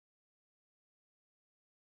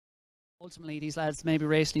Ultimately, these lads may be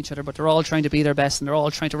racing each other, but they're all trying to be their best and they're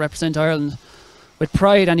all trying to represent Ireland with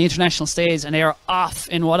pride on the international stage, and they are off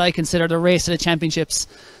in what I consider the race to the championships.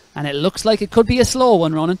 And it looks like it could be a slow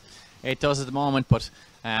one, Ronan. It does at the moment, but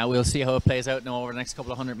we'll see how it plays out now over the next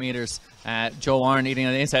couple of 100 metres. Joe Warren leading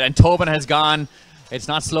on the inside, and Tobin has gone. It's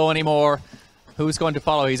not slow anymore. Who's going to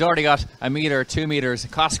follow? He's already got a metre, 2 metres.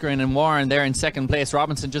 Coscarin and Warren there in second place.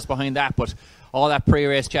 Robinson just behind that, but all that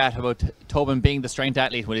pre-race chat about Tobin being the strength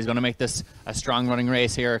athlete, well, he's going to make this a strong running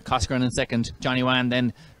race here. Coscarin in second, Johnny Wan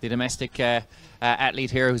then the domestic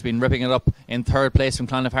athlete here who's been ripping it up in third place from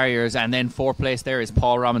Clonliffe Harriers, and then fourth place there is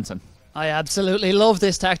Paul Robinson. I absolutely love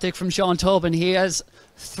this tactic from Sean Tobin. He has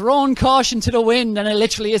thrown caution to the wind, and it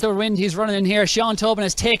literally is the wind he's running in here. Sean Tobin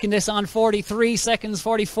has taken this on 43 seconds,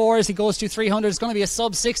 44 as he goes to 300. It's going to be a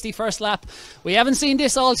sub 60 first lap. We haven't seen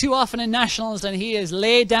this all too often in nationals, and he has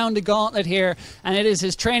laid down the gauntlet here, and it is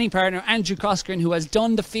his training partner Andrew Coscarin who has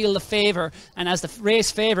done the field a favour, and as the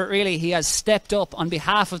race favourite really, he has stepped up on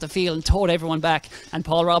behalf of the field and towed everyone back. And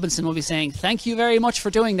Paul Robinson will be saying thank you very much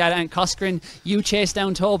for doing that, and Coscarin, you chase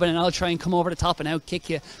down Tobin and I'll try and come over the top and outkick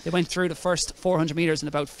you. They went through the first 400 metres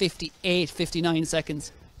in about 58, 59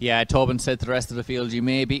 seconds. Yeah, Tobin said to the rest of the field, you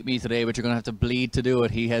may beat me today, but you're going to have to bleed to do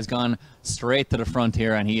it. He has gone straight to the front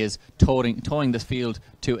here, and he is towing this field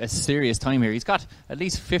to a serious time here. He's got at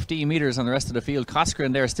least 50 metres on the rest of the field.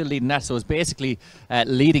 Coscarin there still leading that, so it's basically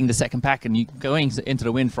leading the second pack and going into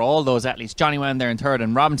the win for all those athletes. Johnny Wan there in third,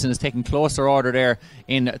 and Robinson is taking closer order there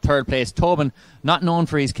in third place. Tobin, not known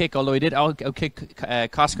for his kick, although he did outkick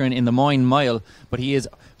Coscarin in the Moyne Mile, but he is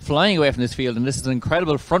flying away from this field, and this is an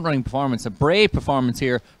incredible front-running performance, a brave performance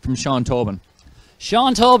here from Sean Tobin.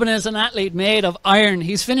 Sean Tobin is an athlete made of iron.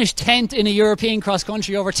 He's finished 10th in a European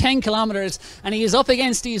cross-country over 10 kilometres, and he is up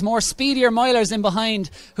against these more speedier milers in behind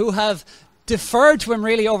who have deferred to him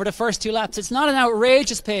really over the first 2 laps. It's not an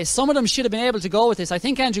outrageous pace. Some of them should have been able to go with this. I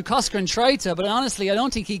think Andrew Coscarin tried to, but honestly I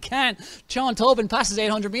don't think he can. Sean Tobin passes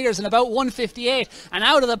 800 metres in about 1:58, and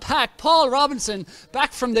out of the pack Paul Robinson,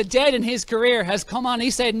 back from the dead in his career, has come on. He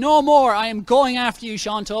said, no more, I am going after you,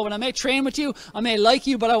 Sean Tobin. I may train with you, I may like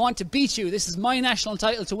you, but I want to beat you. This is my national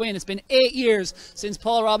title to win. It's been 8 years since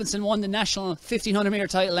Paul Robinson won the national 1500 metre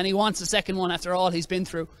title, and he wants a second one after all he's been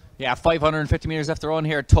through. Yeah, 550 metres left to run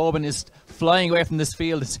here. Tobin is flying away from this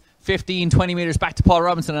field. It's 15-20 metres back to Paul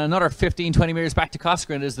Robinson, and another 15-20 metres back to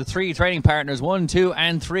Coscarin. There's the 3 training partners, 1, 2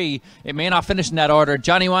 and 3. It may not finish in that order.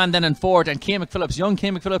 Johnny Wan then in fourth, and Cian McPhillips, young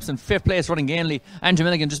Cian McPhillips in 5th place running gainly. Andrew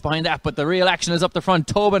Milligan just behind that, but the real action is up the front.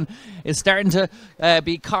 Tobin is starting to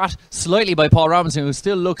be caught slightly by Paul Robinson, who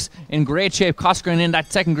still looks in great shape. Coscarin in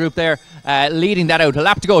that second group there, leading that out. A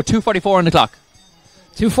lap to go, 2:44 on the clock.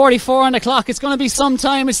 2:44 on the clock. It's going to be some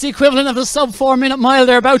time. It's the equivalent of the sub 4 minute mile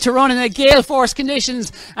they're about to run in the gale force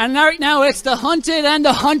conditions. And right now it's the hunted and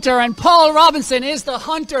the hunter. And Paul Robinson is the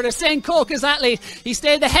hunter, the St. Cocos athlete. He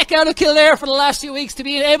stayed the heck out of Kildare for the last few weeks to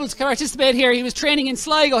be able to participate here. He was training in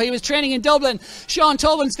Sligo. He was training in Dublin. Sean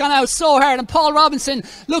Tobin's gone out so hard, and Paul Robinson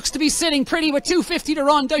looks to be sitting pretty with 2:50 to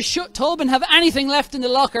run. Does Tobin have anything left in the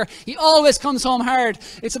locker? He always comes home hard.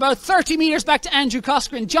 It's about 30 metres back to Andrew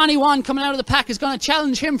Coscarin. Johnny Wan coming out of the pack is going to challenge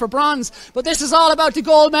him for bronze, but this is all about the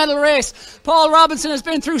gold medal race. Paul Robinson has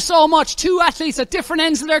been through so much. 2 athletes at different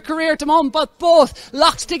ends of their career at the moment, but both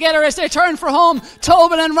locked together as they turn for home.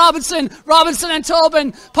 Tobin and Robinson, Robinson and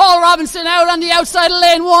Tobin. Paul Robinson out on the outside of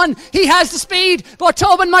lane 1. He has the speed, but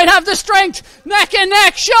Tobin might have the strength. Neck and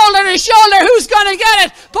neck, shoulder to shoulder. Who's going to get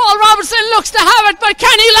it? Paul Robinson looks to have it, but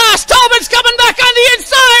can he last? Tobin's coming back on the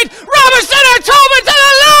inside. Robinson or Tobin to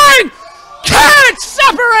the line. Can't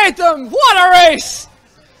separate them. What a race.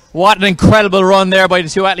 What an incredible run there by the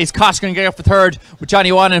 2 athletes. Coscarin getting up for third, with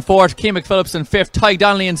Johnny Wan in fourth, Cian McPhillips in fifth, Ty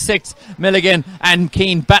Donnelly in sixth, Milligan and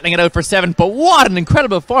Keane battling it out for seventh. But what an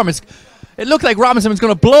incredible performance. It looked like Robinson was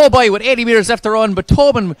going to blow by with 80 metres left to run, but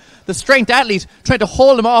Tobin, the strength athlete, tried to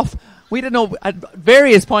hold him off. We didn't know at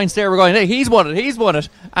various points there we're going, hey, he's won it.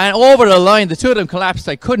 And over the line, the 2 of them collapsed.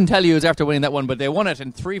 I couldn't tell you who's after winning that one, but they won it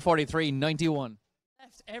in 3:43.91.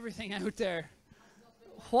 Left everything out there.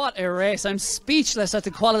 What a race. I'm speechless at the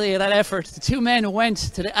quality of that effort. The 2 men went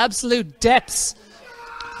to the absolute depths.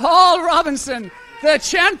 Paul Robinson, the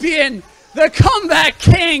champion, the comeback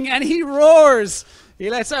king, and he roars. He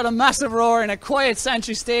lets out a massive roar in a quiet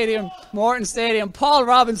Santry Stadium, Morton Stadium. Paul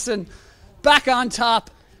Robinson back on top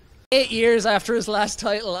 8 years after his last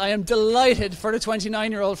title. I am delighted for the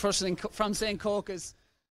 29-year-old from St. Cocos.